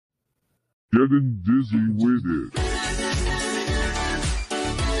Getting dizzy with it.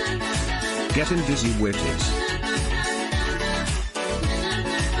 Getting dizzy with it.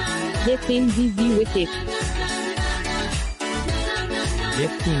 Getting dizzy with it.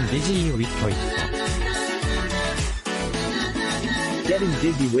 Getting dizzy with it. Getting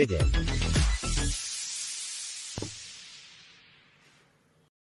dizzy with it.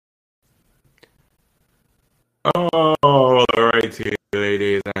 All right, here,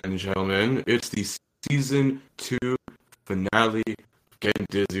 ladies and gentlemen, it's the season 2 finale. Getting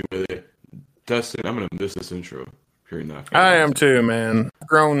dizzy with it. Dustin, I'm gonna miss this intro. Hearing that, I am too, man.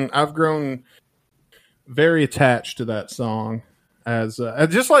 I've grown very attached to that song, as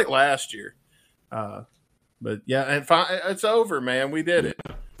just like last year. But yeah, it's over, man. We did it.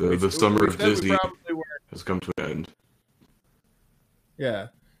 The summer of Dizzy probably were. has come to an end. Yeah.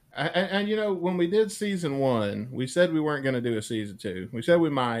 And you know, when we did season 1, we said we weren't going to do a season 2. We said we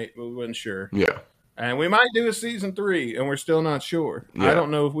might, but we weren't sure. Yeah. And we might do a season 3, and we're still not sure. Yeah. I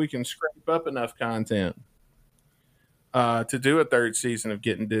don't know if we can scrape up enough content to do a 3rd season of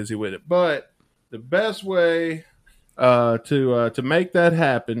Getting Dizzy with it. But the best way to make that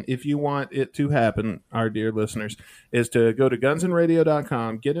happen, if you want it to happen, our dear listeners, is to go to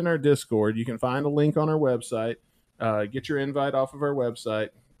gunsnradio.com, get in our Discord. You can find a link on our website. Get your invite off of our website.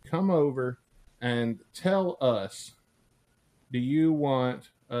 Come over and tell us, do you want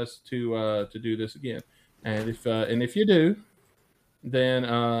us to do this again? And if you do, then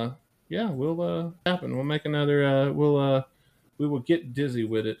we'll happen. We'll make another. We will get dizzy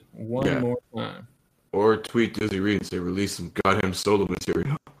with it one more time. Or tweet Dizzy Reed and say release some goddamn solo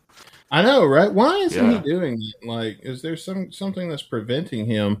material. I know, right? Why isn't he doing that? Like, is there something that's preventing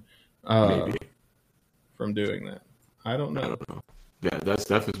him Maybe from doing that? I don't know. Yeah, that's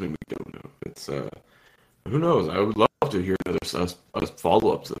definitely something we don't know. It's who knows? I would love to hear another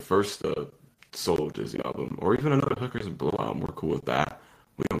follow up to the first solo Dizzy album, or even another Hookers and Blow album. We're cool with that.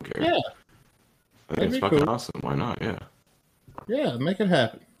 We don't care. Yeah, I think it's fucking awesome. Why not? Yeah. Yeah, make it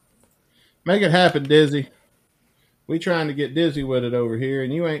happen. Make it happen, Dizzy. We trying to get dizzy with it over here,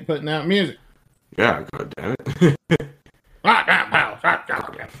 and you ain't putting out music. Yeah, god damn it. I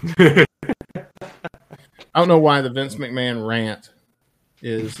don't know why the Vince McMahon rant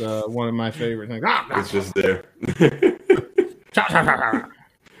is one of my favorite things. It's just there.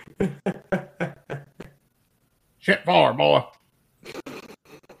 Shit forward, boy.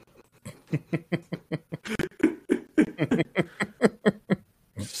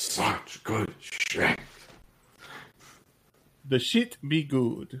 Such good shit. The shit be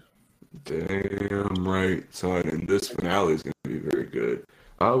good. Damn right, son. And this finale is going to be very good.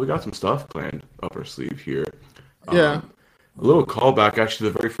 We got some stuff planned up our sleeve here. Yeah. A little callback, actually,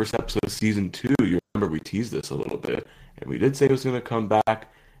 the very first episode of season 2. You remember we teased this a little bit, and we did say it was going to come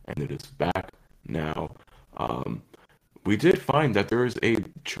back, and it is back now. We did find that there is a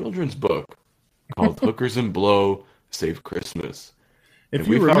children's book called Hookers and Blow Save Christmas. If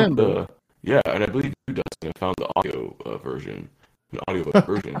you remember. And I believe you, Dustin, found the audio version of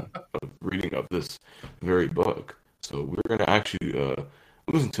reading of this very book. So we're going to actually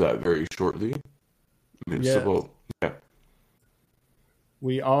listen to that very shortly.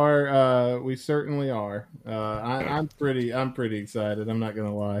 We are. We certainly are. I'm pretty excited. I'm not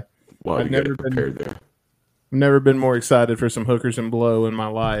gonna lie. Well, I've never been more excited for some Hookers and Blow in my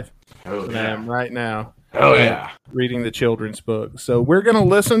life than I am right now. Hell yeah! Reading the children's book. So we're gonna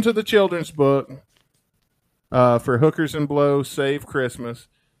listen to the children's book for Hookers and Blow Save Christmas.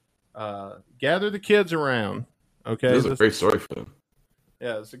 Gather the kids around. Okay, this is a great story for them.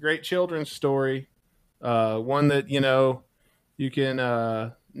 Yeah, it's a great children's story. One that you can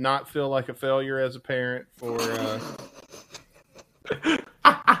not feel like a failure as a parent for.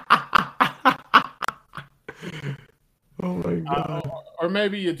 Oh my god! Or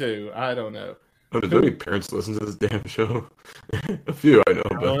maybe you do. I don't know. There's any parents listen to this damn show? A few, I know,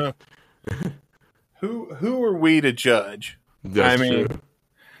 but who are we to judge? That's true.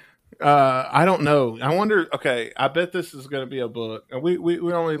 I don't know. I wonder. Okay, I bet this is going to be a book. We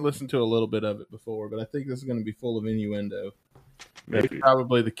only listened to a little bit of it before, but I think this is going to be full of innuendo. Maybe.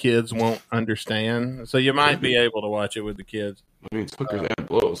 Probably the kids won't understand, so you might be able to watch it with the kids. I mean, it's Hookers and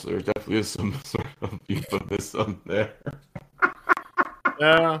Blow, so there definitely is some sort of beef of this on there.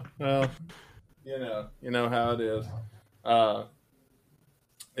 Yeah, well, you know how it is.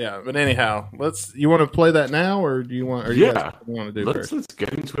 Yeah, but anyhow, you want to play that now, or do you want? Or you guys want to do first? Let's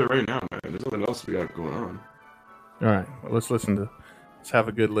get into it right now, man. There's nothing else we got going on. All right, well, let's have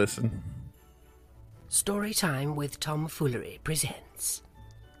a good listen. Story Time with Tom Foolery presents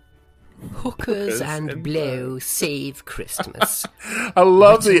Hookers and Blow Save Christmas. I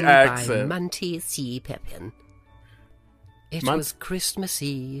love the Written by accent. Monty C. Pepin. It was Christmas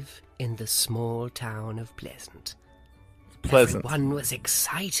Eve in the small town of Pleasant. Everyone was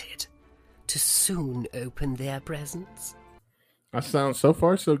excited to soon open their presents. That sounds so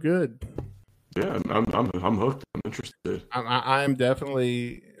far so good. Yeah, I'm hooked. I'm interested. I'm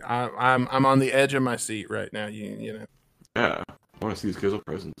definitely I'm on the edge of my seat right now. You know. Yeah, I want to see these kids'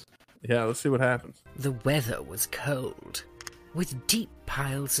 presents. Yeah, let's see what happens. The weather was cold, with deep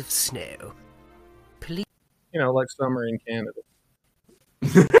piles of snow. Police, Like summer in Canada.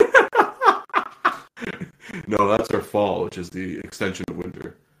 No, that's our fall, which is the extension of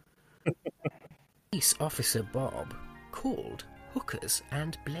winter. Police officer Bob called Hookers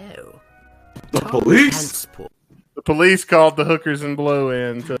and Blow. The Tom police? Transport The police called the Hookers and Blow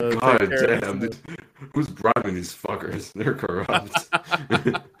in to God take care of damn, this. who's bribing these fuckers? They're corrupt.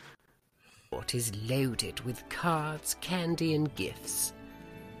 is loaded with cards, candy, and gifts,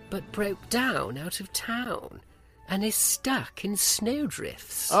 but broke down out of town and is stuck in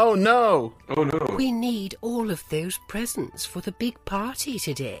snowdrifts. Oh no! Oh no! We need all of those presents for the big party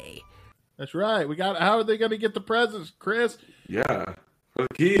today. That's right. How are they going to get the presents, Chris? Yeah, for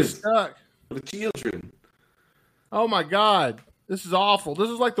the kids, Stuck. for the children. Oh my God, this is awful. This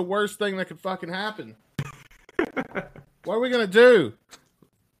is like the worst thing that could fucking happen. What are we going to do?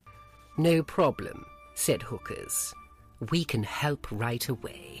 No problem, said Hookers. We can help right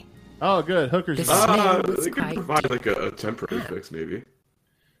away. Oh, good. Hookers. The snow was They could quite provide deep. like a temporary fix, maybe.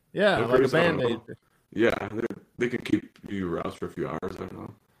 Yeah, like a Hookers, I don't Band-Aid. know. Yeah, they can keep you aroused for a few hours. I don't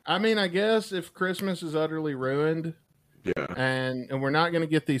know. I mean, I guess if Christmas is utterly ruined Yeah, and we're not going to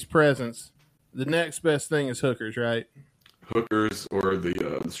get these presents, the next best thing is Hookers, right? Hookers or the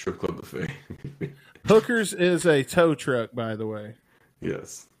strip club buffet. Hookers is a tow truck, by the way.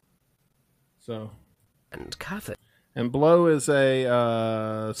 Yes. So, And covered and Blow is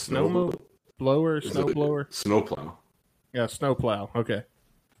a snow blower, Is snow it a blower. snowplow. Yeah, snow plow. Okay.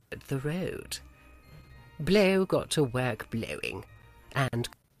 the road. Blow got to work blowing, and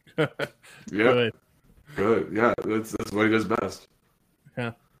Yeah, Good. good. Yeah, that's what he does best.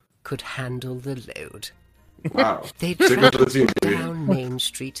 Yeah. could handle the load. Wow. They Signal to the team, traveled baby. down Main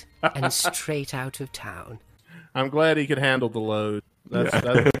Street and straight out of town. I'm glad he could handle the load. That's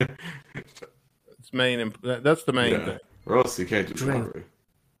Yeah. that's main. That's the main Yeah. thing. Or else you can't do Drove. delivery.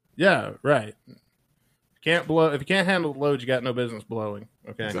 Yeah, right. Can't blow if you can't handle the load. You got no business blowing.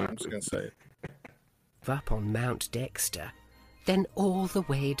 Okay, I'm Exactly. just gonna say it. Up on Mount Dexter, then all the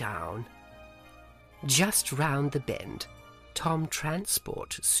way down. Just round the bend, Tom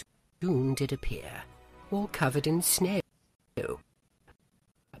Transport soon did appear, all covered in snow.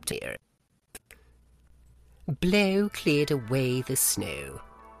 Up here. Blow cleared away the snow.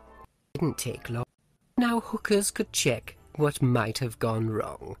 Didn't take long. Now Hookers could check what might have gone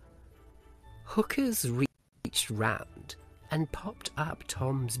wrong. Hookers reached round and popped up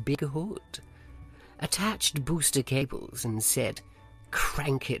Tom's big hood, attached booster cables and said,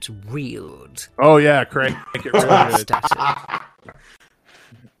 "Crank it reeled." Oh yeah, crank it real good. Stuttered.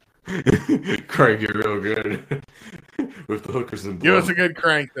 Crank it real good. With the hookers and Give blow. us a good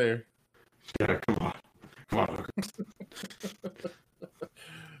crank there. Yeah, come on. Come on, hookers.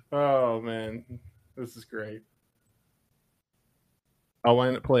 Oh man, this is great. I'll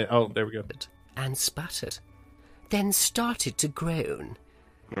wind up playing. Oh, there we go. and sputtered, then started to groan.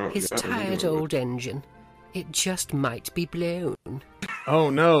 Oh, His yeah, tired yeah. old engine, it just might be blown. Oh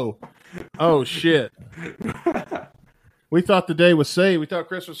no. Oh shit. We thought the day was saved. We thought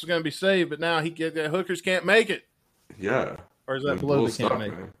Christmas was going to be saved, but now Hookers can't make it. Yeah. Or is that And Blow Blow's that can't stuck,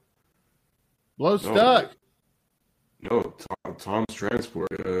 make it? man. Blow No, stuck. No, Tom's transport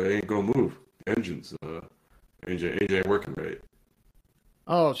ain't gonna move. Engines, AJ ain't working right.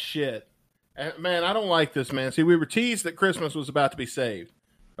 Oh shit. Man, I don't like this, man. See, we were teased that Christmas was about to be saved.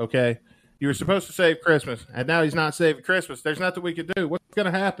 Okay? You were supposed to save Christmas, and now he's not saving Christmas. There's nothing we could do. What's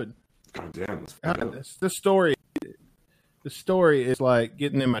going to happen? God damn, let's God, find out. this story is like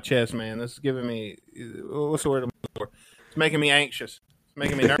getting in my chest, man. This is giving me, what's the word I'm looking for? It's making me anxious. It's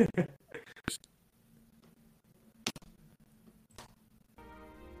making me nervous.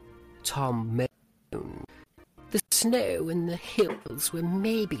 Tom moaned. The snow and the hills were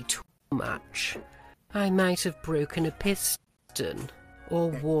maybe too much. I might have broken a piston or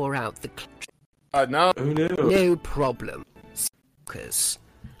wore out the clutch. No. Oh no. No problem. Suckers.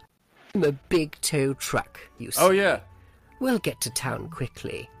 I'm a big tow truck, you see. Oh, yeah. We'll get to town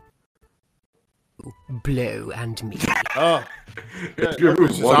quickly. Blow and me. Oh. If you remove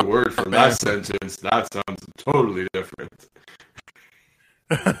Hookers is one on- word from that sentence, that sounds totally different.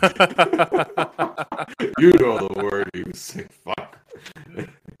 You know the word, you sick fuck.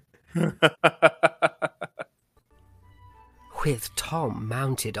 With Tom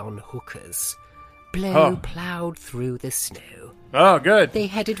mounted on hookers, Blow ploughed through the snow. Oh, good. They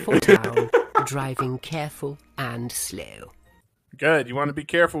headed for town, driving careful and slow. Good. You want to be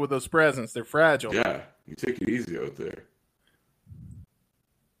careful with those presents. They're fragile. Yeah, you take it easy out there.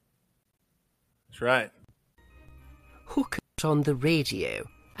 That's right. Hooker got on the radio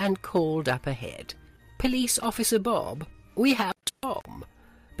and called up ahead. Police Officer Bob, we have Tom,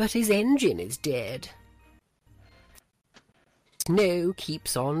 but his engine is dead. Snow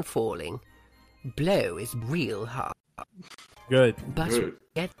keeps on falling. Blow is real hard. Good. But Good.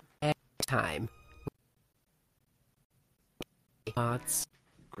 get there in time. Hearts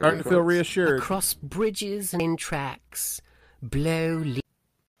Starting to feel reassured. across bridges and in tracks, Blow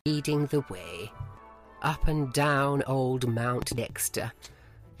leading the way. Up and down old Mount Dexter,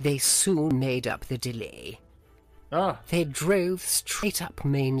 they soon made up the delay. Ah, They drove straight up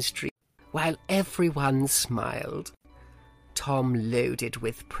Main Street while everyone smiled. Tom loaded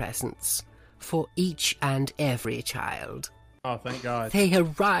with presents for each and every child. oh, thank God. They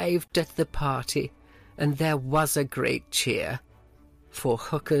arrived at the party, and there was a great cheer, for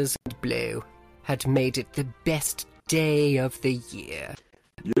Hookers and Blow had made it the best day of the year.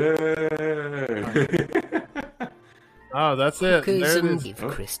 Yeah. Oh, that's it. Hookers There it and is. Eve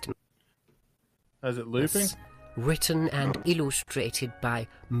Christmas. Is it looping? Written and illustrated by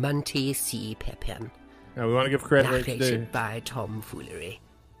Monty C. Pepin. No, we want to give credit where it's due. Narrated by Tom Foolery.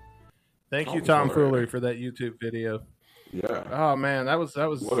 Thank you, Tom Tom Foolery. Foolery, for that YouTube video. Yeah. Oh man, that was What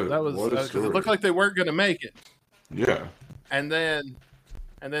a because story. it looked like they weren't going to make it, Yeah. and then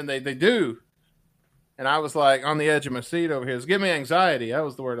they do, and I was like on the edge of my seat over here. It's giving me anxiety. That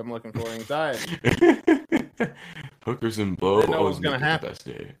was the word I'm looking for. Anxiety. Hookers and Blow Didn't know what always was gonna make it happen. the best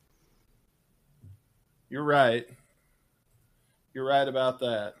day. You're right. You're right about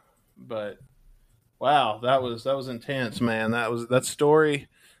that. But wow, that was intense, man. That story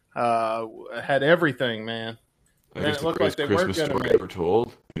had everything, man. I Man, think it it's the looked like greatest they weren't Christmas gonna story make ever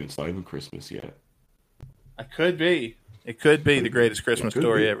told, and it's not even Christmas yet. It could be the greatest Christmas could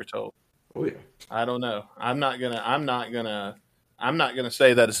story be. ever told. Oh yeah. I don't know. I'm not gonna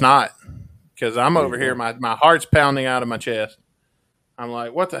say that it's not, because I'm over here. My heart's pounding out of my chest. I'm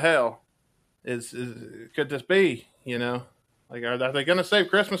like, what the hell could this be? You know, like, are they gonna save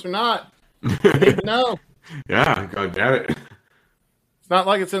Christmas or not? I need to know. Yeah, god damn it. It's not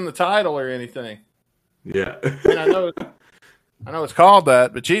like it's in the title or anything. Yeah. I mean, I know it's called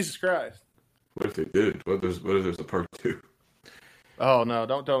that, but Jesus Christ. What if they did? What if there's a part 2? Oh no!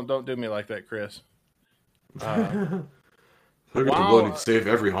 Don't do me like that, Chris. Look at the Wow. one to save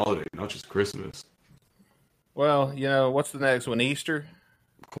every holiday, not just Christmas. Well, you know, what's the next one? Easter,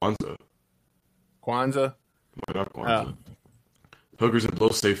 Kwanzaa. Kwanzaa. Why not Kwanzaa? Hookers and Blow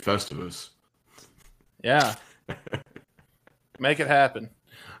save Festivus. Yeah. Make it happen.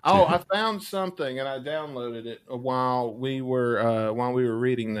 Oh, I found something and I downloaded it while we were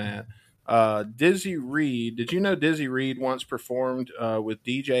reading that. Dizzy Reed. Did you know Dizzy Reed once performed with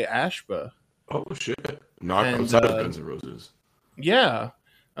DJ Ashba? Oh shit! Not And, outside of Guns N' Roses. Yeah.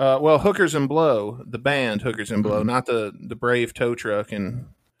 Well, Hookers and Blow, the band Hookers and Blow, not the brave tow truck and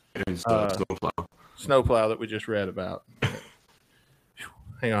And Snowplow. snowplow that we just read about.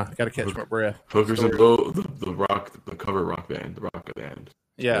 Hang on, I got to catch my breath. Hookers and Blow, the cover rock band, the rock band.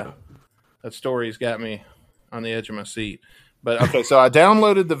 Yeah. That story's got me on the edge of my seat. But okay, so I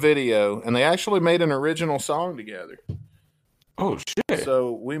downloaded the video and they actually made an original song together. Oh shit!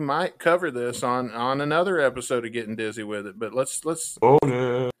 So we might cover this on another episode of Getting Dizzy with It. But let's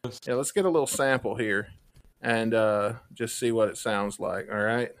Bonus. get a little sample here and just see what it sounds like. All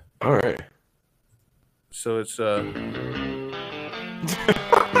right. All right. So it's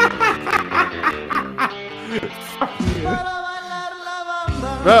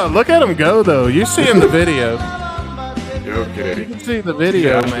Bro, look at him go though. You see in the video. Yeah, okay. You can see the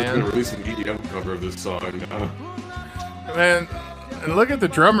video, Yeah, man. gonna release an EDM cover of this song now. Man, and look at the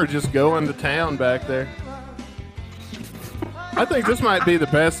drummer just going to town back there. I think this might be the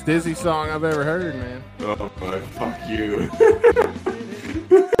best Dizzy song I've ever heard, man. Oh my, fuck you.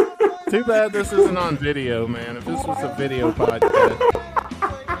 Too bad this isn't on video, man. If this was a video podcast,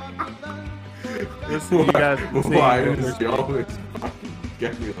 you guys can see. Why does he always fucking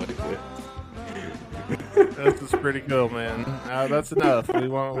get me like this? This is pretty cool, man. That's enough. We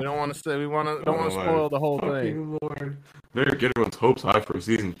don't want to spoil the whole thing. Lord. They're getting everyone's hopes high for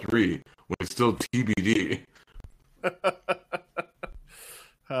season 3 when it's still TBD.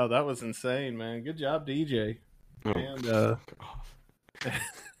 Oh, that was insane, man. Good job, DJ. Oh, And fuck off.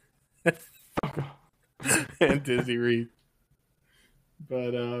 and Dizzy Reed.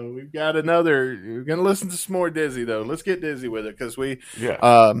 But we've got another. We're gonna listen to some more Dizzy though. Let's get Dizzy with it because we're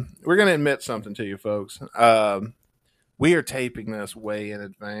gonna admit something to you folks. We are taping this way in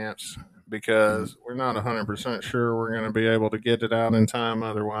advance because we're not 100% sure we're going to be able to get it out in time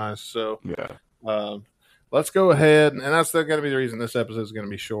otherwise. So let's go ahead, and that's going to be the reason this episode is going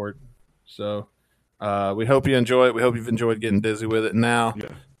to be short. So we hope you enjoy it. We hope you've enjoyed getting Dizzy with it. Now,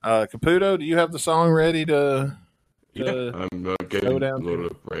 Caputo, do you have the song ready to I'm getting loaded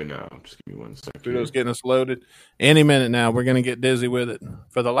up right now. Just give me 1 second. Caputo's getting us loaded. Any minute now, we're going to get Dizzy with it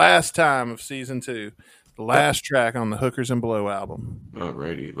for the last time of season 2. The last track on the Hookers and Blow album.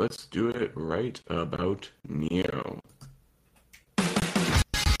 Alrighty, let's do it right about now.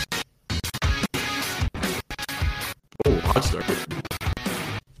 Oh, hot start.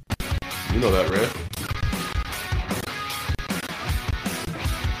 You know that, right?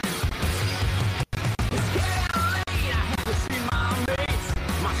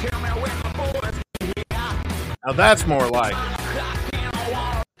 Now that's more like it.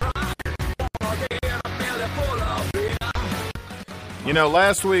 You know,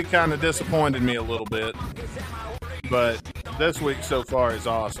 last week kind of disappointed me a little bit, but this week so far is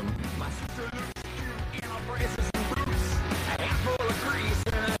awesome.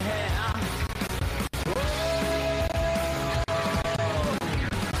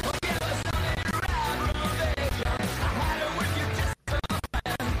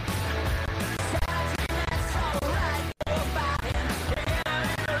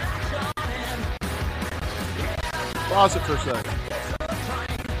 Pause it for a second.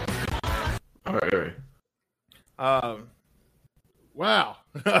 All right. Wow.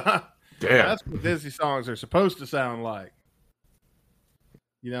 Damn. That's what Dizzy songs are supposed to sound like.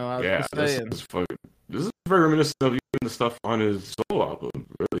 You know, I was just saying. This is very reminiscent of even the stuff on his solo album,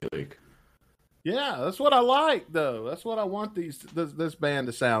 really. Like, yeah, that's what I like, though. That's what I want this band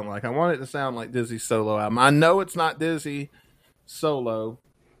to sound like. I want it to sound like Dizzy's solo album. I know it's not Dizzy solo,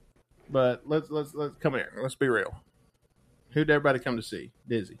 but let's come here. Let's be real. Who'd everybody come to see?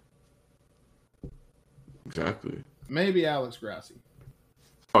 Dizzy. Exactly. Maybe Alex Grassi.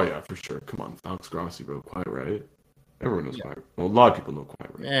 Oh yeah, for sure. Come on, Alex Grassi, bro. Quiet Riot. Everyone knows Quiet Riot. Well, a lot of people know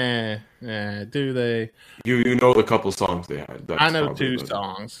Quiet Riot. Do they? You know the couple songs they had. I know 2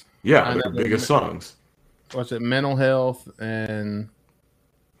 songs. Yeah, the biggest songs. What's it? Mental Health and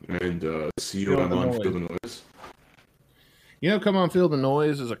See You When I'm On, Feel the Noise. You know, Come On Feel the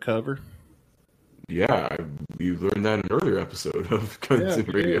Noise is a cover. Yeah, you learned that in an earlier episode of Guns N'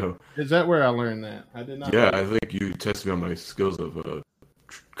 Radio. Is that where I learned that? I did not. Yeah, I think you tested me on my skills of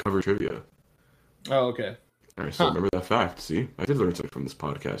cover trivia. Oh, okay. All right, so remember that fact. See, I did learn something from this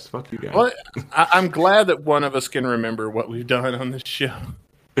podcast. Fuck you guys. Well, I'm glad that one of us can remember what we've done on this show.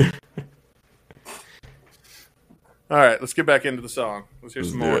 All right, let's get back into the song. Let's hear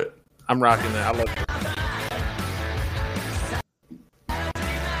some more. I'm rocking that. I love it.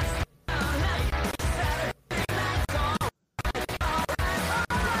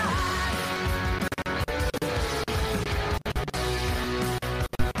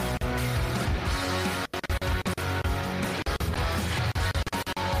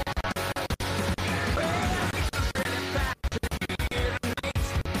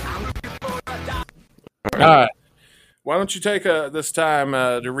 All right. Why don't you take this time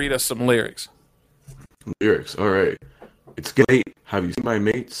to read us some lyrics? Lyrics. All right. It's getting late. Have you seen my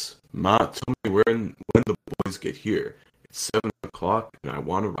mates? Ma, tell me when the boys get here. It's 7 o'clock and I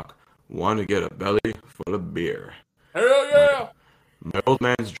want to rock. Want to get a belly full of beer. Hell yeah! My old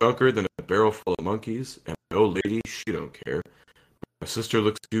man's drunker than a barrel full of monkeys, and my old lady, she don't care. My sister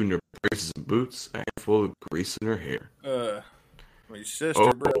looks cute in her braces and boots, a handful of grease in her hair. My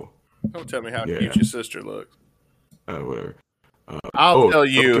sister, bro. Don't tell me how cute your sister looks. Whatever. I'll tell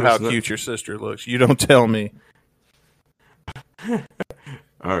you how cute your sister looks. You don't tell me.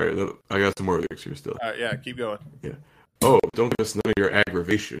 All right, I got some more lyrics here still. All right, yeah, keep going. Yeah. Oh, don't give us none of your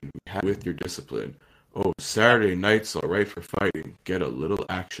aggravation. We have with your discipline. Oh, Saturday night's all right for fighting. Get a little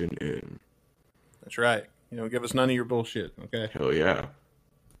action in. That's right. You don't give us none of your bullshit, okay? Hell yeah.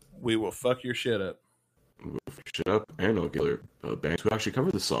 We will fuck your shit up. We'll fuck your shit up, and I'll get other bands who actually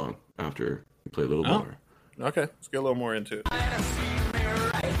cover the song after we play a little more. Okay, let's get a little more into it.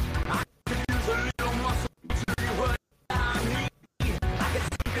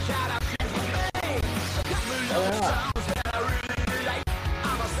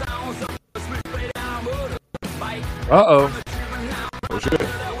 Uh-oh. Oh, shit.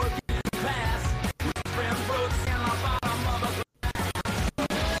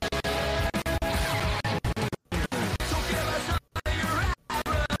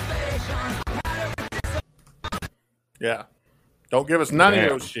 Yeah. Don't give us none of Damn.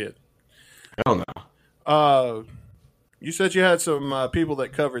 your shit. Hell no. You said you had some people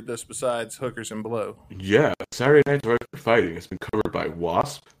that covered this besides Hookers and Blow. Yeah, Saturday Night's Right for Fighting has been covered by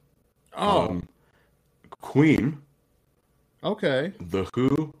Wasp, Queen, Okay. The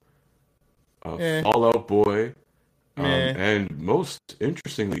Who, Eh. Fall Out Boy, Meh. and most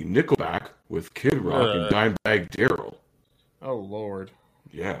interestingly, Nickelback with Kid Rock and Dimebag Darrell. Oh, Lord.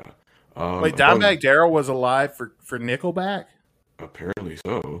 Yeah. Wait, Dimebag Darrell was alive for Nickelback? Apparently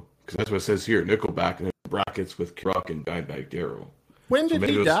so, because that's what it says here. Nickelback and then brackets with Kid Rock and Dimebag Darrell. When did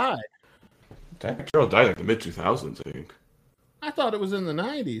maybe he it was- die? Dimebag Darrell died like the mid 2000s, I think. I thought it was in the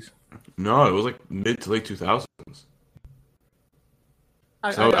 90s. No, it was like mid to late 2000s.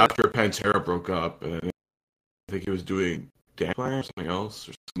 So after Pantera broke up, and I think he was doing Dan Plan or something else,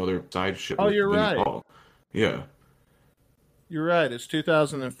 or some other side shit. Oh, with you're Vinnie right. Paul. Yeah, You're right. It's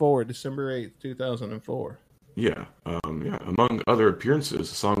 2004, December 8th, 2004. yeah. Among other appearances,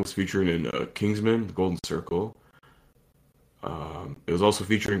 the song was featured in Kingsman: The Golden Circle. It was also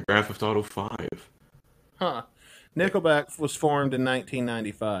featuring Grand Theft Auto 5. Huh. Nickelback was formed in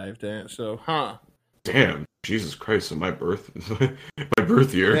 1995. Damn, Jesus Christ! So my birth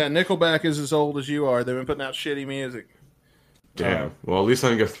year. Yeah, Nickelback is as old as you are. They've been putting out shitty music. Damn. Well, at least I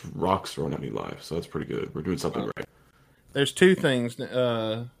didn't get rocks thrown at me live, so that's pretty good. We're doing something right. There's two things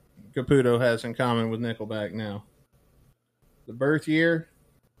Caputo has in common with Nickelback now. The birth year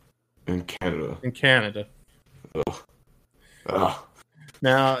In Canada. in Canada. Ugh.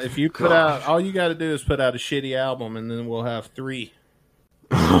 Now, if you put out, all you got to do is put out a shitty album, and then we'll have 3.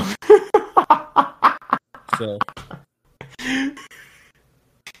 So,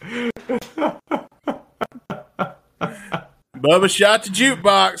 Bubba Shot the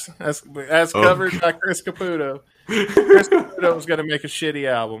Jukebox. That's covered by Chris Caputo. Chris Caputo was going to make a shitty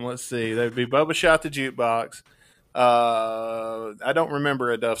album. Let's see. There'd be Bubba Shot the Jukebox. I don't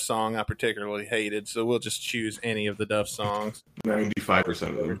remember a Duff song I particularly hated, so we'll just choose any of the Duff songs.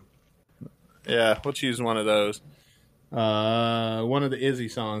 95% of them. Yeah, we'll choose one of those. One of the Izzy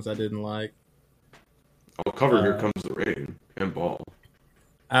songs I didn't like. I'll cover Here Comes the Rain and Ball.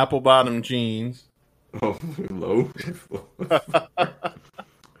 Apple Bottom Jeans. Oh, low.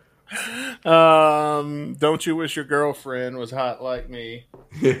 Don't You Wish Your Girlfriend Was Hot Like Me.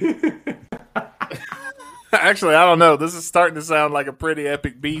 Actually, I don't know. This is starting to sound like a pretty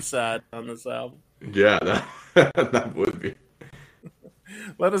epic B-side on this album. Yeah, that would be.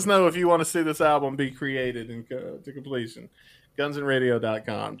 Let us know if you want to see this album be created and to completion.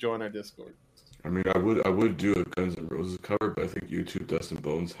 GunsandRadio.com. Join our Discord. I mean, I would do a Guns N' Roses cover, but I think YouTube Dust and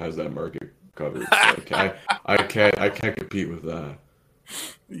Bones has that market covered. So I can't compete with that.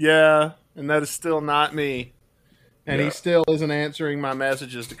 Yeah, and that is still not me. And Yeah. he still isn't answering my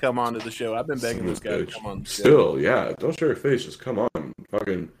messages to come onto the show. I've been begging this guy to come on the show. Still, yeah. Don't show your face. Just come on.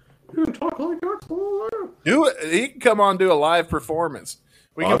 Fucking. You can talk like Axl. Do it. He can come on and do a live performance.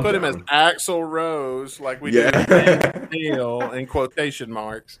 We can I'm put him as down. Axl Rose, like we Yeah. did Neil in quotation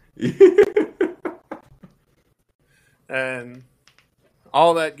marks, and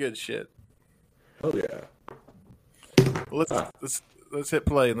all that good shit. Hell yeah. Let's hit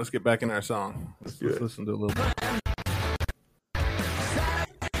play and let's get back in our song. Let's do Let's it. listen to a little bit.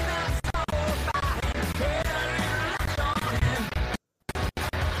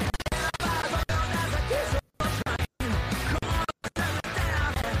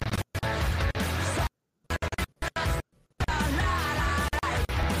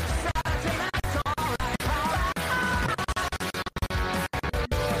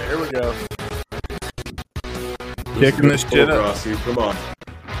 Here we go. Kicking this shit up. Rossi, come on.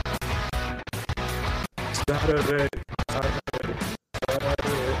 Saturday.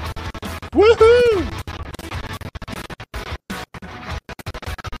 Woohoo!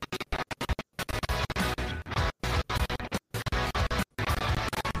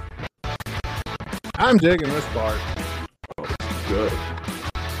 I'm digging this part. Oh, this is good.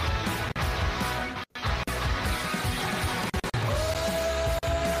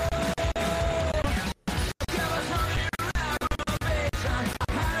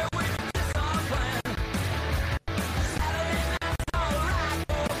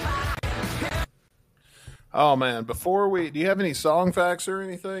 Oh man! Before do you have any song facts or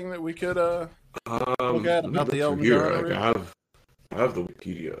anything that we could look at Let me about look the through Elton here. John? Like, original? I have the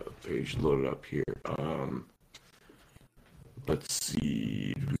Wikipedia page loaded up here. Let's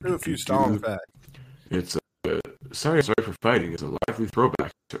see. Do a few song facts. It's Sorry for Fighting is a lively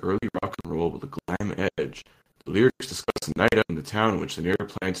throwback to early rock and roll with a glam edge. The lyrics discuss a night out in the town in which the narrator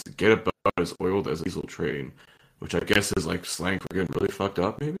plans to get about as oiled as a diesel train, which I guess is like slang for getting really fucked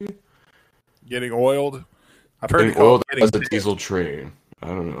up, maybe? Getting oiled. I've heard it Getting oiled called as a Getting diesel train. I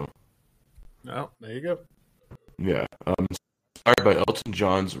don't know. Oh, there you go. Yeah. Inspired by Elton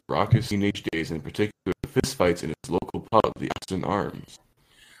John's raucous teenage days, and in particular fistfights in his local pub, the Aston Arms.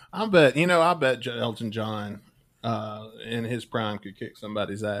 I bet Elton John in his prime could kick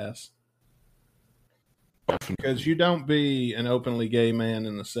somebody's ass. Definitely. Because you don't be an openly gay man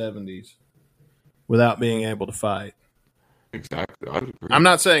in the 70s without being able to fight. Exactly. I would agree. I'm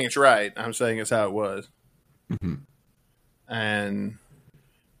not saying it's right. I'm saying it's how it was. Mm-hmm. And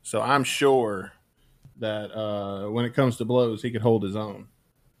so I'm sure that when it comes to blows, he could hold his own.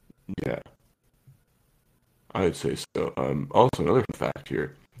 Yeah. I would say so. Also, another fun fact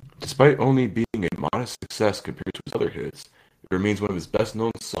here. Despite only being a modest success compared to his other hits, it remains one of his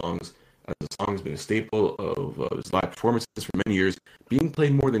best-known songs, as the song has been a staple of his live performances for many years, being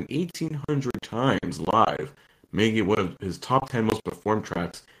played more than 1,800 times live, making it one of his top 10 most performed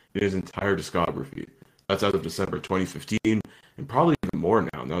tracks in his entire discography. That's as of December 2015, and probably even more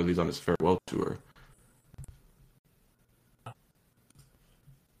now that he's on his farewell tour.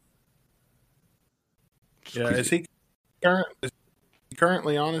 Yeah, is he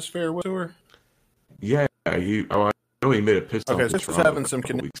currently on his farewell tour? Yeah, I know he made a piss Okay, off so in this was Toronto having a some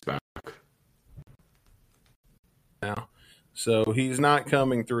couple weeks back. Now, so he's not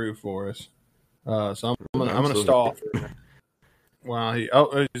coming through for us. So I'm gonna still stall here. for while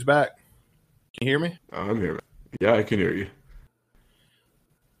he's back. Can you hear me? I'm here. Yeah, I can hear you.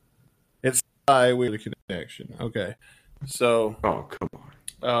 It's with the connection. Okay, so Oh, come on.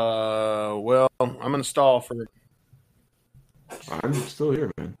 well, I'm gonna stall for I'm still here,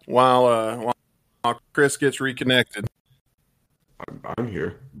 man. while Chris gets reconnected. I'm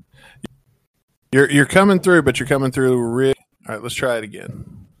here. You're coming through, but you're coming through real. All right, let's try it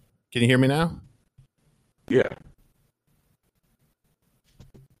again. Can you hear me now? Yeah.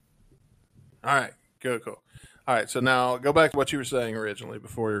 All right, good, cool. All right, so now go back to what you were saying originally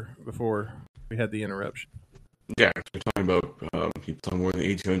before we had the interruption. Yeah, we're talking about he sung more than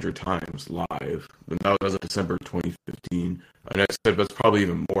 1,800 times live, and that was as of December 2015. And I said that's probably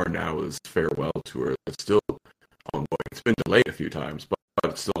even more now with his farewell tour. It's still ongoing. It's been delayed a few times, but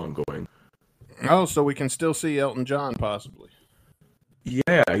it's still ongoing. Oh, so we can still see Elton John possibly.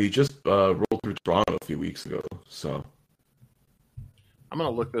 Yeah, he just rolled through Toronto a few weeks ago. So I'm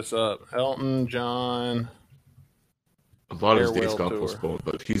gonna look this up. Elton John. a lot of his dates Farewell got tour. postponed,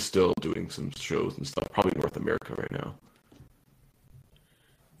 but he's still doing some shows and stuff, probably North America right now.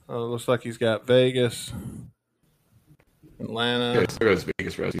 Looks like he's got Vegas, Yeah, Atlanta. he's still got his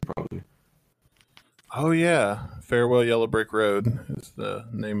Vegas residency probably. Oh yeah, Farewell Yellow Brick Road is the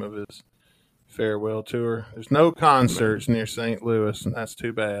name of his farewell tour. There's no concerts near St. Louis, and that's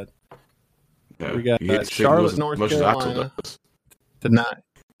too bad. Yeah, We got he hates St. Charlotte, Louis as North much as Axl Carolina. does. Tonight.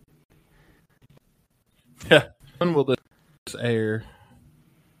 Yeah. When will this air?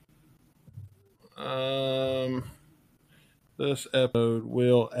 This episode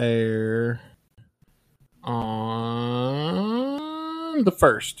will air on the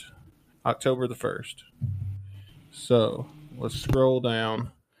 1st, October the 1st. So let's scroll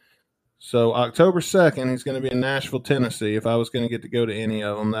down. So October 2nd, he's going to be in Nashville, Tennessee. If I was going to get to go to any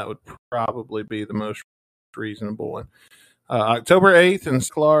of them, that would probably be the most reasonable one. October 8th in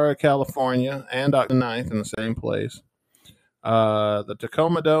Clara, California, and October 9th in the same place. The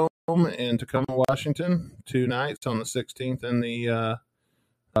Tacoma Dome in Tacoma, Washington, 2 nights on the 16th and the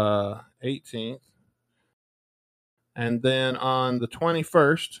 18th. And then on the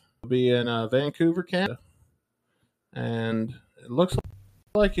 21st, we'll be in Vancouver, Canada. And it looks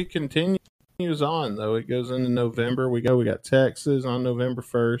like it continues on, though. It goes into November. We got Texas on November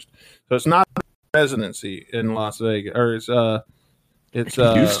 1st. So it's not residency in Las Vegas, or it's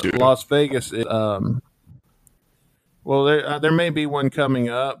Used to. Las Vegas. Well, there may be one coming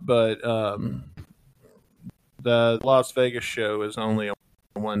up, but the Las Vegas show is only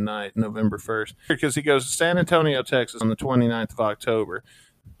one night, November 1st, because he goes to San Antonio, Texas on the 29th of October,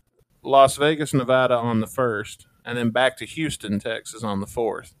 Las Vegas, Nevada on the 1st, and then back to Houston, Texas on the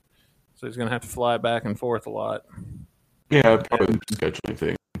 4th. So he's going to have to fly back and forth a lot. Yeah, probably the scheduling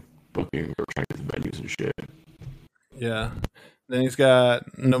thing, booking or trying to get the venues and shit. Yeah. Then he's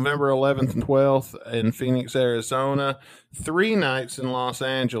got November 11th and 12th in Phoenix, Arizona. 3 nights in Los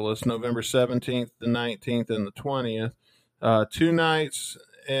Angeles, November 17th, the 19th, and the 20th. 2 nights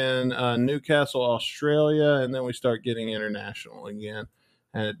in Newcastle, Australia, and then we start getting international again.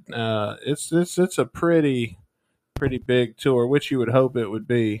 And it's a pretty big tour, which you would hope it would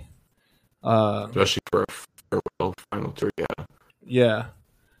be. Especially for a farewell final tour, yeah. Yeah.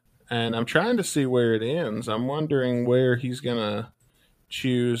 And I'm trying to see where it ends. I'm wondering where he's going to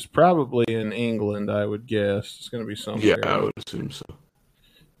choose probably in England. I would guess it's going to be somewhere. Yeah, I would assume so.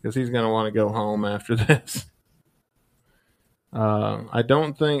 Because he's going to want to go home after this. I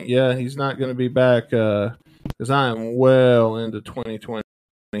don't think. Yeah, he's not going to be back. Because I am well into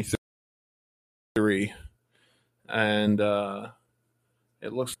 2023, and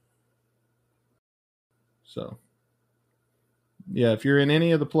it looks so. Yeah, if you're in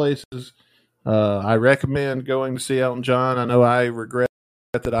any of the places, I recommend going to see Elton John. I know I regret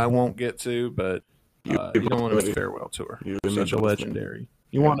that I won't get to, but you don't want to miss a farewell tour. Such a legendary.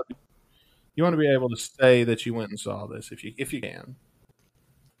 You want to be able to say that you went and saw this if you can.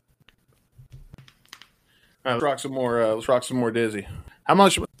 All right, let's rock some more. Let's rock some more Dizzy. How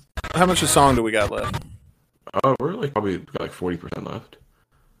much of the song do we got left? We're probably got 40% left.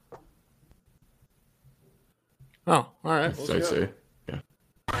 Oh, all right. I'd say, yeah.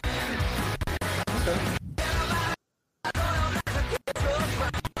 Okay.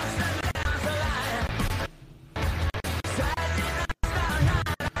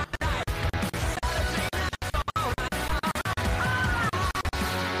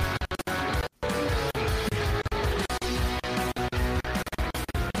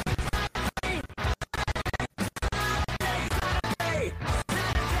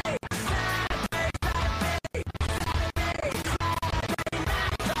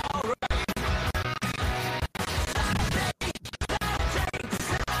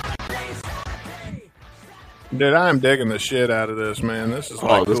 Dude, I'm digging the shit out of this, man. This is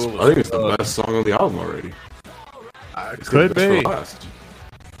I think it's the best song on the album already. It could be.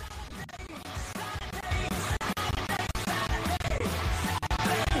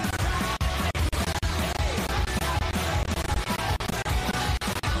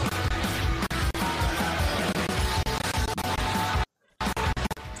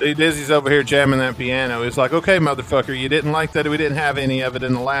 See, Dizzy's over here jamming that piano. He's like, okay, motherfucker, you didn't like that we didn't have any of it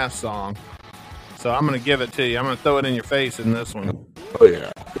in the last song. So I'm going to give it to you. I'm going to throw it in your face in this one. Oh,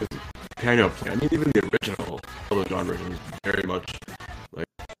 yeah. Piano playing. I mean, even the original Elton John version is very much like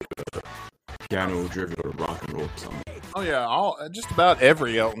piano-driven or rock and roll song. Oh, yeah. Just about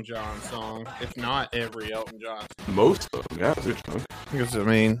every Elton John song, if not every Elton John song. Most of them, yeah. Because, I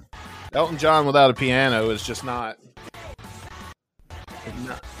mean, Elton John without a piano is just not.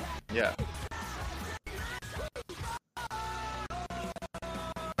 Yeah.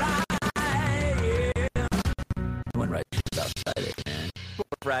 One right about Friday, man.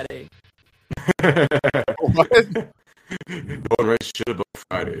 Friday. What? Going right shit about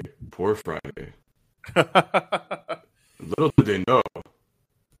Friday. Poor Friday. Little did they know. A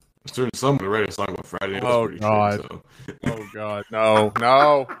certain someone write a song about Friday. Oh, God. Sure, so. Oh, God. No.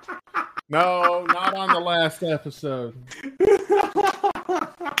 No, not on the last episode.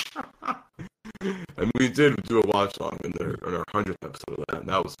 And we did do a watch along in our 100th episode of that, and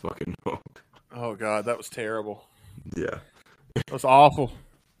that was fucking dope. Oh, God. That was terrible. Yeah. That was awful.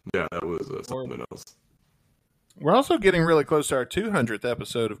 Yeah, that was something else. We're also getting really close to our 200th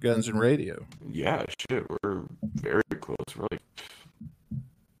episode of Guns and Radio. Yeah, shit. We're very close. We're like...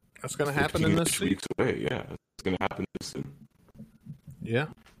 That's going to happen in this weeks away. Yeah, it's going to happen soon. Yeah.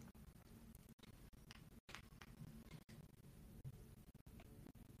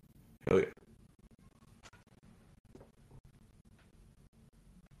 Hell yeah.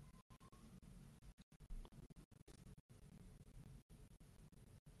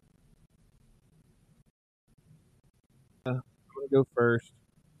 I'm going to go first.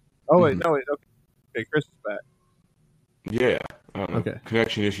 Oh, wait. No, wait. Okay, Chris is back. Yeah. I don't know. Okay.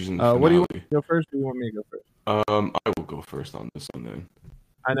 Connection issues in the finale. What do you want to go first, or do you want me to go first? I will go first on this one then.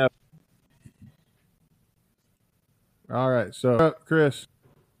 I know. All right, so Chris.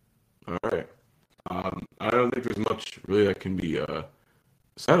 All right. I don't think there's much really that can be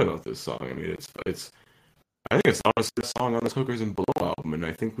said about this song. I mean, I think it's honestly the song on this Hookers and Below album, and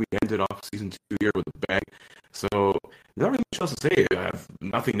I think we ended off season 2 here with a bang. So not really much else to say. I have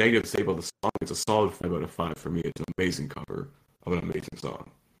nothing negative to say about the song. It's a solid 5 out of 5 for me. It's an amazing cover of an amazing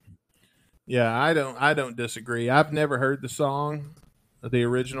song. Yeah, I don't disagree. I've never heard the song, the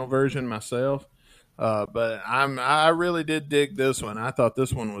original version myself, but I really did dig this one. I thought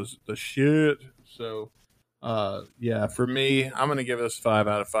this one was the shit. So, yeah, for me, I'm going to give this 5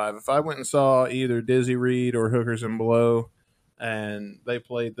 out of 5. If I went and saw either Dizzy Reed or Hookers and Below, and they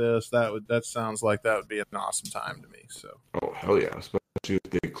played this, that sounds like that would be an awesome time to me. So, oh hell yeah, especially if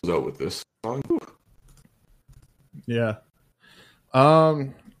they close out with this song. Whew. Yeah.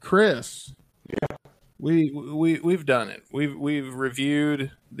 Chris. Yeah. We've done it. We've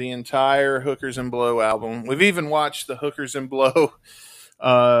reviewed the entire Hookers and Blow album. We've even watched the Hookers and Blow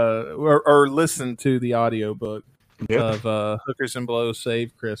or listened to the audiobook. of Hookers and Blow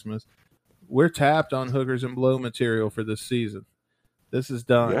Save Christmas. We're tapped on Hookers and Blow material for this season. This is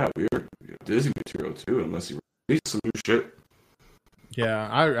done. Yeah, we're Dizzy material too, unless he released some new shit. Yeah,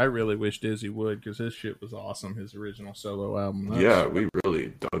 I really wish Dizzy would, because his shit was awesome, his original solo album. Yeah, we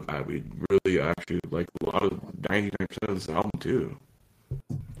really dug that. We really actually like a lot of 99% of this album too.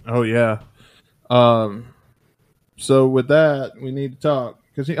 Oh, yeah. So with that, we need to talk.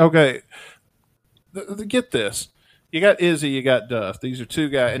 Okay, get this. You got Izzy, you got Duff. These are two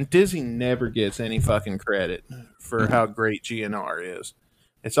guys, and Dizzy never gets any fucking credit for how great GNR is.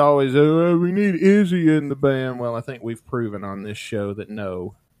 It's always, oh, we need Izzy in the band. Well, I think we've proven on this show that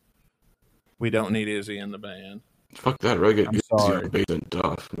no, we don't need Izzy in the band. Fuck that, right? I'm sorry. Bass and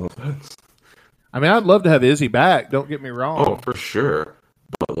Duff. No offense. I mean, I'd love to have Izzy back. Don't get me wrong. Oh, for sure.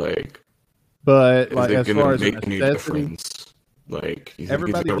 But But is like, it as gonna far as a make any necessity, difference? Like, you think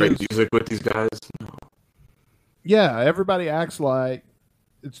Everybody he's gonna write does. music with these guys? No. yeah, everybody acts like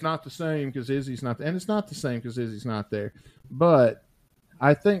it's not the same because Izzy's not, and it's not the same because Izzy's not there. But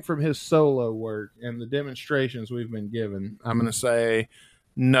I think from his solo work and the demonstrations we've been given, I'm going to say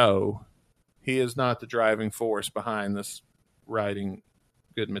no, he is not the driving force behind this writing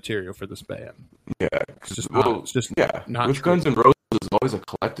good material for this band. Yeah, It's just not. It's just not with true. Guns N' Roses is always a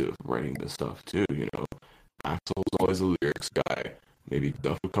collective writing this stuff too. You know, Axl's always a lyrics guy. Maybe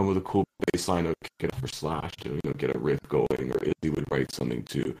Duff would come with a cool bass line to kick it up for Slash to get a riff going, or Izzy would write something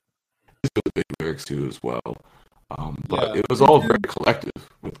too. Izzy was big lyrics too as well. But it was all very collective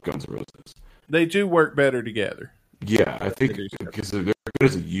with Guns N' Roses. They do work better together. Yeah, I think They do. because they're good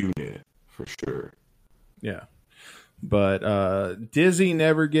as a unit for sure. Yeah. But Dizzy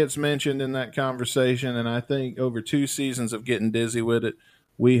never gets mentioned in that conversation, and I think over 2 seasons of getting Dizzy with it,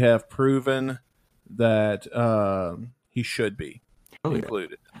 we have proven that he should be Hell yeah.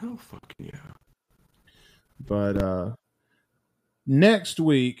 included. Hell fucking yeah. But next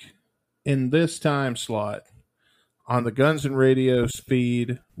week, in this time slot, on the Guns N' Radio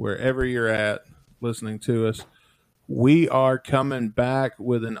feed, wherever you're at listening to us, we are coming back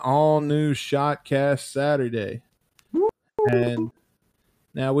with an all-new Shotcast Saturday. And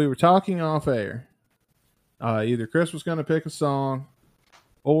now we were talking off air. Either Chris was going to pick a song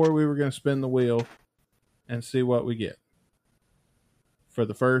or we were going to spin the wheel and see what we get for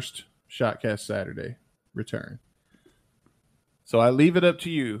the first Shotcast Saturday return. So I leave it up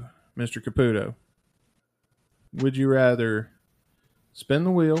to you, Mr. Caputo. Would you rather spin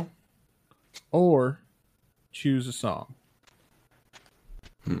the wheel or choose a song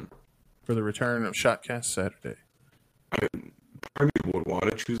for the return of Shotcast Saturday? Part of me would want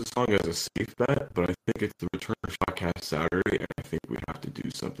to choose a song as a safe bet, but I think it's the return of Shotcast Saturday, and I think we have to do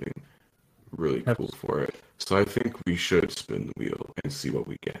something really cool for it. So I think we should spin the wheel and see what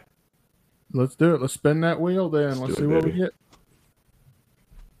we get. Let's do it. Let's spin that wheel then. Let's see what we get.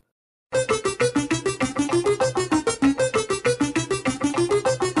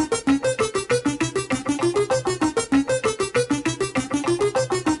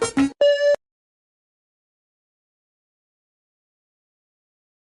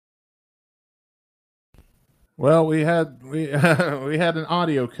 Well, we had an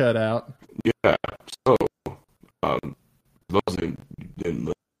audio cutout. Yeah. So, those that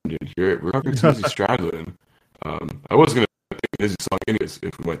didn't hear it, we're talking to Izzy Stradlin. I was gonna pick an Izzy song anyways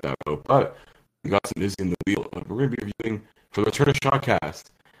if we went that route, but we got some Izzy in the wheel. We're gonna be reviewing for the return of Shotcast.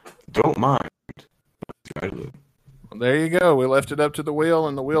 Don't mind. Well, there you go. We left it up to the wheel,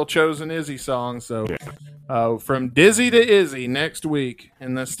 and the wheel chose an Izzy song. So, from Dizzy to Izzy next week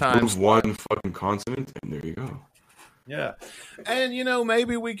in this time. Move one fucking consonant, and there you go. Yeah. And,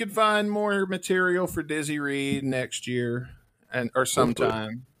 maybe we could find more material for Dizzy Reed next year or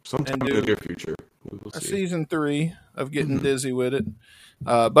sometime. Sometime in the near future. We'll see. Season 3 of Getting Dizzy With It.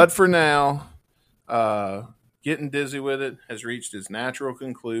 But for now, Getting Dizzy With It has reached its natural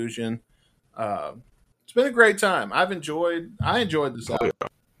conclusion. It's been a great time. I enjoyed this album.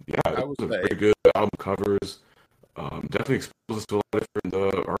 Yeah, it was very good. Album covers definitely exposed us to a lot of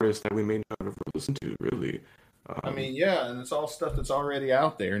different artists that we may not have ever listened to, really. And it's all stuff that's already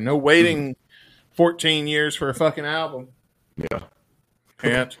out there. No waiting 14 years for a fucking album. Yeah.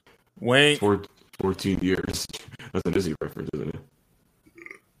 Can't wait. 14 years. That's a Disney reference, isn't it?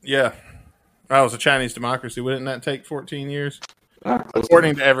 Yeah. That was a Chinese democracy. Wouldn't that take 14 years?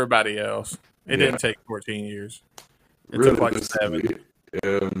 According to everybody else. It didn't take 14 years. It took like 7.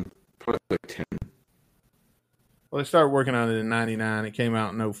 Probably like 10. Well, they started working on it in 99. It came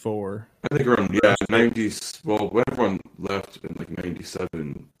out in 04. I think around, 90s. Well, when everyone left in like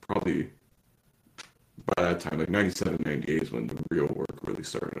 97, probably by that time, like 97, 98 is when the real work really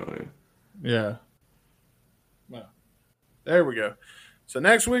started on it. Yeah. Well, There we go. So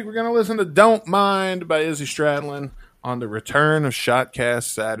next week we're going to listen to Don't Mind by Izzy Stradlin on the return of Shotcast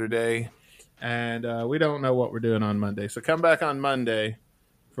Saturday. And we don't know what we're doing on Monday. So come back on Monday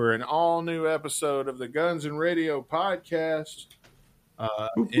for an all-new episode of the Guns and Radio podcast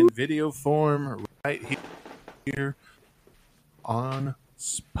in video form right here on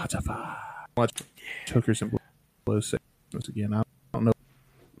Spotify. Watch Hookers and Blows once again. I don't know.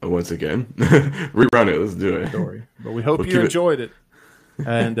 Once again, rerun it. Let's do it. Story. But we hope you enjoyed it.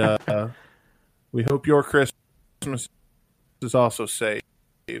 And we hope your Christmas is also saved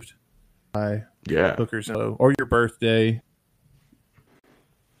by Hookers and Blow, or your birthday.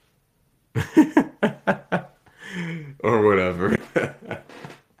 Or whatever.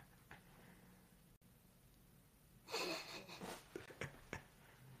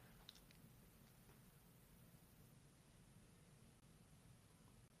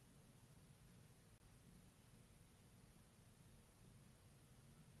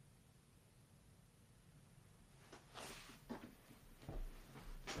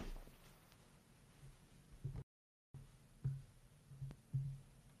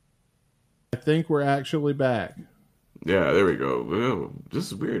 I think we're actually back. Yeah, there we go. Ew, this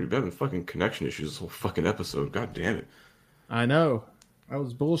is weird. We've been having fucking connection issues this whole fucking episode. God damn it. I know. That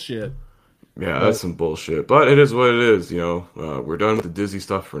was bullshit. Yeah, that's some bullshit. But it is what it is, you know. We're done with the Disney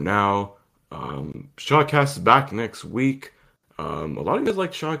stuff for now. Shotcast is back next week. A lot of you guys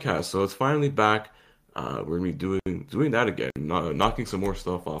like Shotcast, so it's finally back. We're going to be doing that again. Knocking some more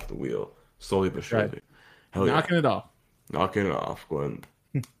stuff off the wheel. Slowly but surely. Right. Hell Knocking it off. Knocking it off. Going,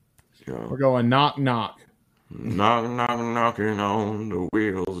 you know. We're going knock, knock. Knocking on the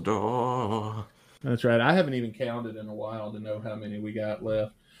wheel's door. That's right. I haven't even counted in a while to know how many we got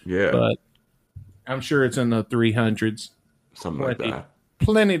left. Yeah. But I'm sure it's in the 300s. Something like that.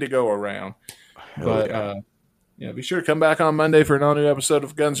 Plenty to go around. Hell But be sure to come back on Monday for an all-new episode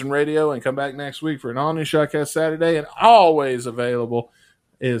of Guns and Radio, and come back next week for an all-new Shotcast Saturday. And always available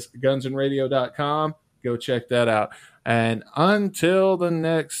is gunsandраdio.com. Go check that out. And until the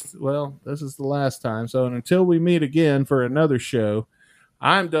next, this is the last time. So until we meet again for another show,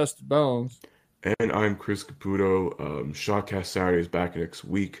 I'm Dusty Bones. And I'm Chris Caputo. Shotcast Saturday is back next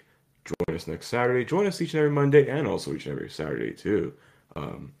week. Join us next Saturday. Join us each and every Monday, and also each and every Saturday, too.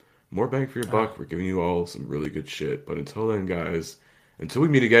 More bang for your buck. We're giving you all some really good shit. But until then, guys, until we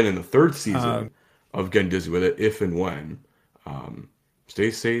meet again in the third season of Getting Dizzy With It, if and when,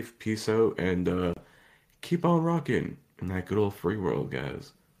 stay safe, peace out, and keep on rocking in that good old free world,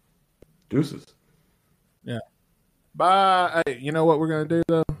 guys. Deuces. Yeah. Bye. Hey, you know what we're going to do,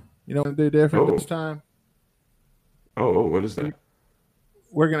 though? You know what we're going to do different this time? Oh, what is that?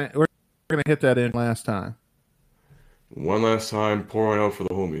 We're gonna hit that in last time. One last time, pouring out for the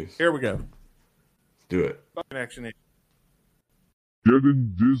homies. Here we go. Do it. Connection.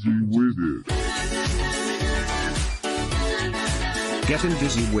 Getting dizzy with it. Getting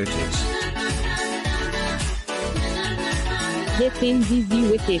dizzy with it. Getting dizzy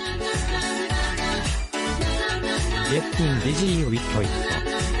with it. Getting dizzy with it.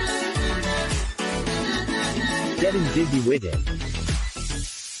 Getting dizzy with it.